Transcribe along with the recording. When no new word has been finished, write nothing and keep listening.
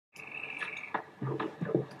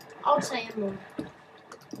I'll say emerald.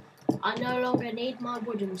 I no longer need my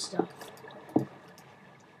wooden stuff.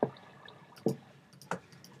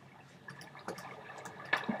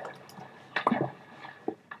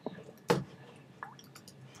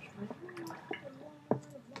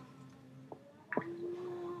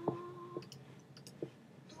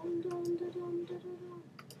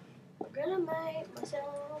 I'm gonna make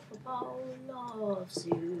myself a bowl of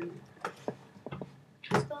soup.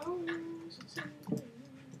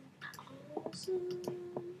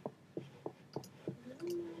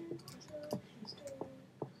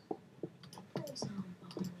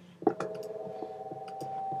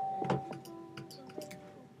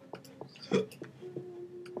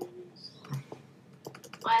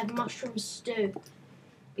 I have mushroom stew.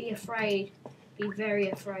 Be afraid. Be very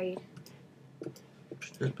afraid.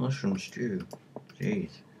 Just mushroom stew.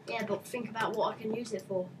 Jeez. Yeah, but think about what I can use it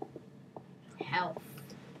for. Health.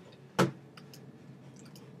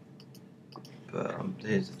 But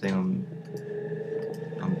here's the thing,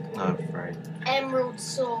 I'm not afraid. Emerald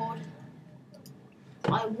sword.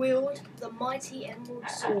 I wield the mighty emerald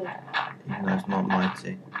sword. Even though it's not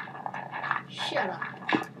mighty. Shut up.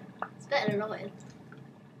 It's better than iron.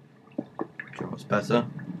 Do you know what's better?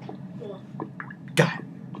 What? Go!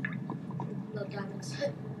 Not diamonds.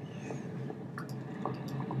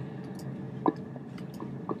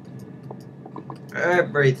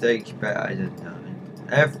 Everything's better than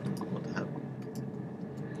diamonds. What the hell?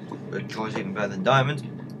 Good choice, even better than diamonds.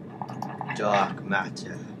 Dark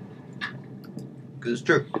matter. Because it's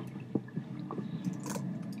true.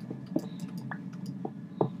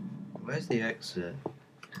 Where's the exit?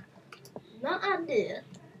 No idea.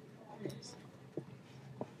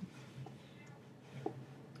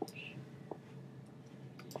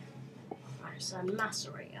 Right, so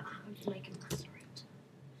macerator. How do you make a macerator?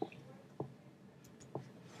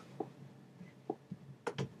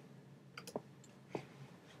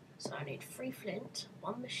 So I need 3 flint,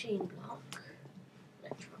 1 machine block,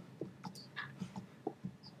 electron.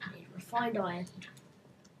 So I need refined iron.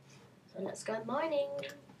 So let's go mining.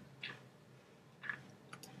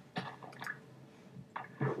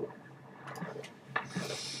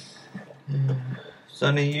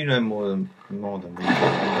 Sonny, you know more than me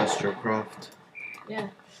about industrial craft. Yeah,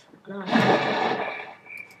 I know.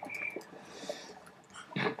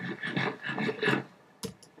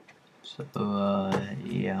 So,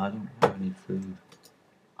 yeah, I don't have any food.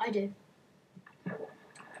 I do.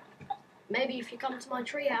 Maybe if you come to my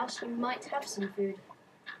treehouse, you might have some food.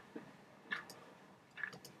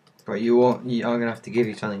 But I'm gonna have to give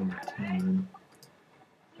you something.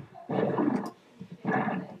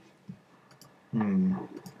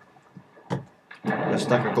 A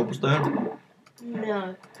stack of cobblestone?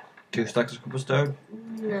 No. 2 stacks of cobblestone?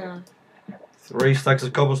 No. 3 stacks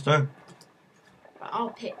of cobblestone? I'll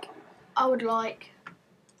pick. I would like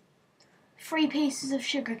 3 pieces of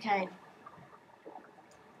sugar cane.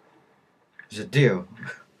 It's a deal.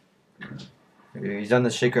 He's done the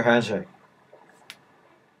shaker handshake.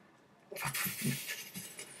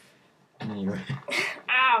 Anyway.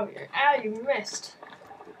 Ow, you missed.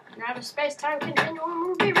 Now the space-time continuum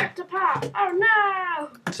will be ripped apart. Oh no!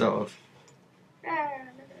 Sort of. Ah,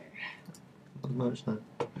 Not much then.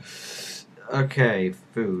 Okay,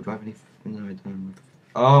 food. Do I have any? No, I don't.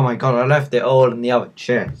 Oh my god, I left it all in the other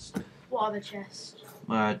chest. What other chest?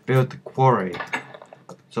 I built the quarry.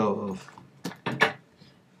 Sort of.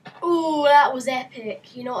 Ooh, that was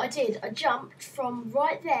epic. You know what I did? I jumped from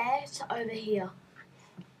right there to over here.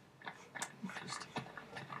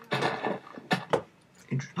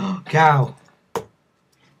 Cow!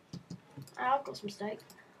 I've got some steak.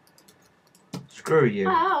 Screw you.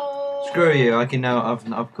 Oh. Screw you. I can now.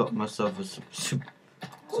 I've got myself a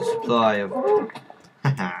supply of.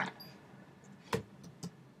 Haha.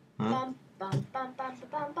 Huh? Bum, bum, bum, bum,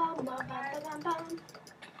 bum, bum, bum, bum, bum.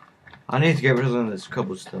 I need to get rid of this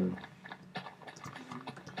cobblestone.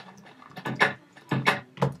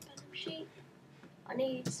 Sheep. I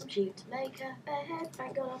need some sheep to make a bed.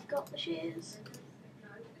 Thank God I've got the shears.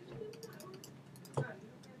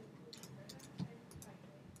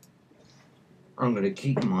 I'm gonna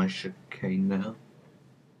keep my sugarcane now.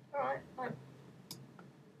 Alright, fine.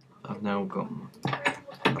 I've now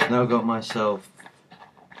got myself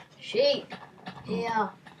Sheep. Here.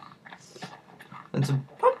 and some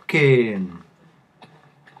pumpkin.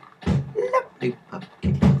 Lovely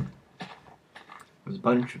pumpkin. There's a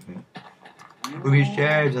bunch of it. If we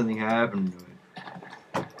shared something happened to it.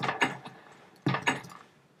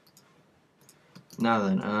 Now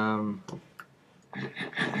then, I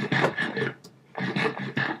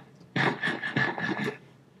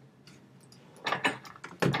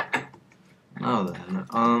Now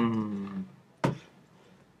then,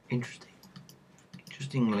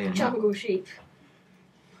 interestingly enough, Jungle sheep.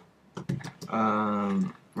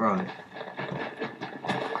 right,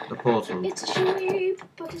 the portal. It's a sheep,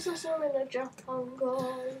 but it's also in a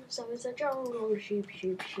jungle. So it's a jungle sheep,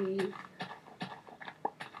 sheep, sheep.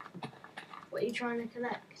 What are you trying to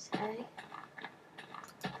collect, eh?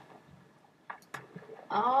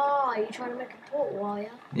 Ah, you're trying to make a portal, are you?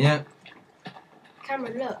 Yeah.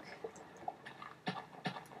 Cameron, look.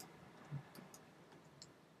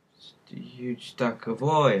 It's a huge stack of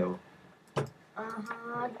oil.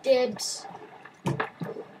 Uh-huh, dibs.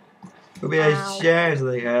 Maybe I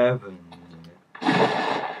seriously haven't.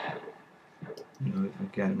 No,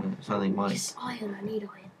 again, something might. Yes, iron, I need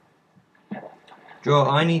iron. Joe,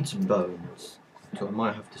 I need some bones, so I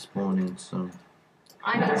might have to spawn in some.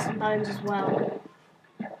 I need some bones as well.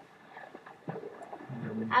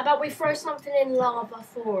 How about we throw something in lava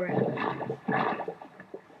for it?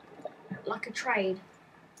 Like a trade.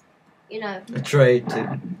 You know. A trade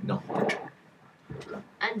to not.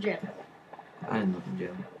 And gem. And not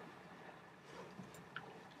gem.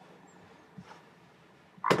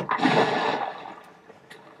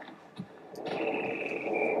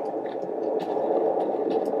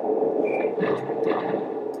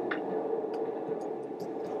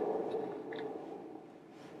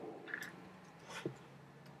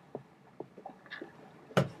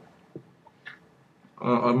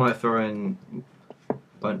 I might throw in a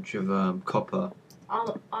bunch of copper.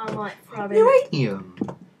 I might throw in Uranium!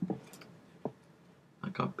 I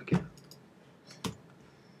can't begin.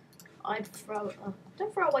 I'd throw.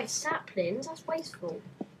 Don't throw away saplings. That's wasteful.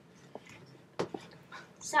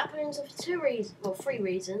 Saplings are for three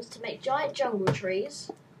reasons: to make giant jungle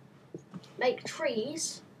trees, make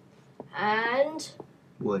trees, and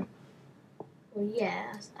Wood. well,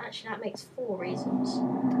 yeah. Actually, that makes 4 reasons.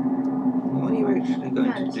 What are you actually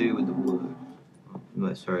going to do with the wood?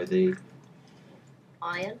 Oh, sorry, the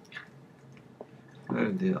Iron.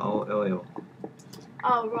 the oil.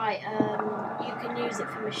 Oh right. You can use it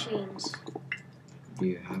for machines. Do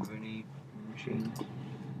you have any machines?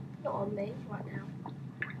 Not on me right now.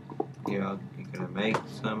 Yeah, you're gonna make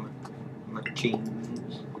some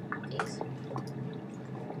machines. Yes.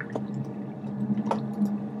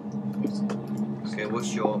 Okay,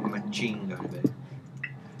 what's your machine gonna be?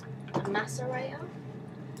 A macerator.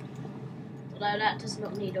 Although that does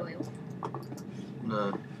not need oil.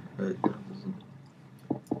 No, it doesn't.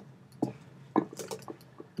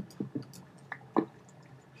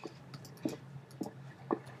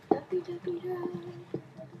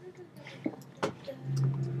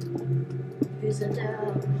 Who's a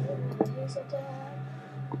dog? Who's a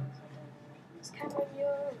dog? It's Cameron,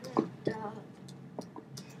 you're a dog.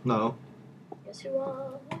 No. Yes, you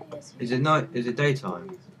are. Yes, you Is it night? Is it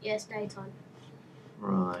daytime? Yes, daytime.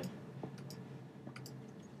 Right.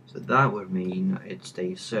 So that would mean it's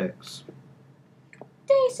day 6.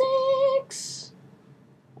 Day 6!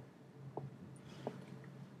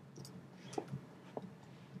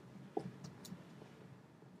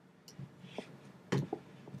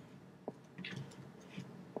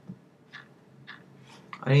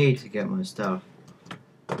 I need to get my stuff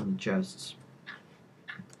on the chests.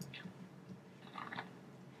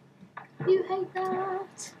 You hate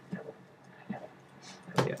that.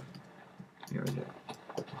 Yeah. Here we go.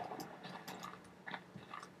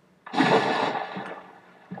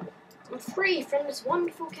 I'm free from this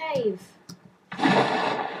wonderful cave.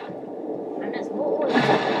 And there's more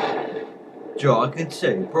oil. Joe, I can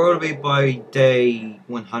see probably by day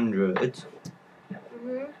 100,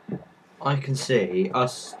 I can see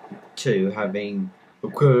us two having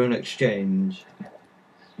equivalent exchange.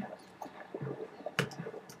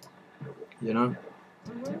 You know?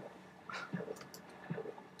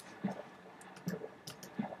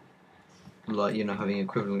 Like, you know, having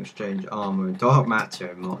equivalent exchange armor and dark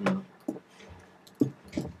matter and whatnot.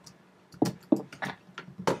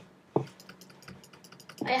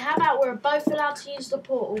 Hey, how about we're both allowed to use the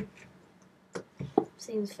portal?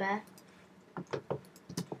 Seems fair. What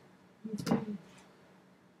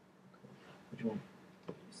do you want?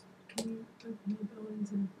 Can you open the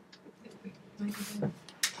buildings and make it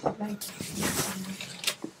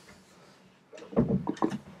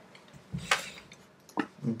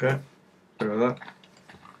Okay. Go with that.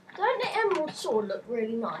 Don't the emerald sword look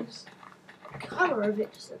really nice? The colour of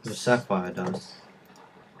it just looks... The sapphire does.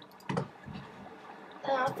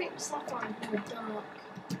 I think the sapphire is more dark.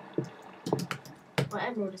 My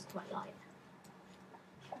emerald is quite light.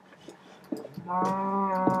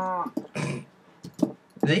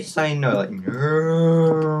 Did he say no? Like,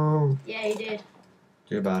 no. Yeah, he did.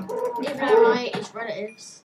 Too bad. Even though I hate his relatives.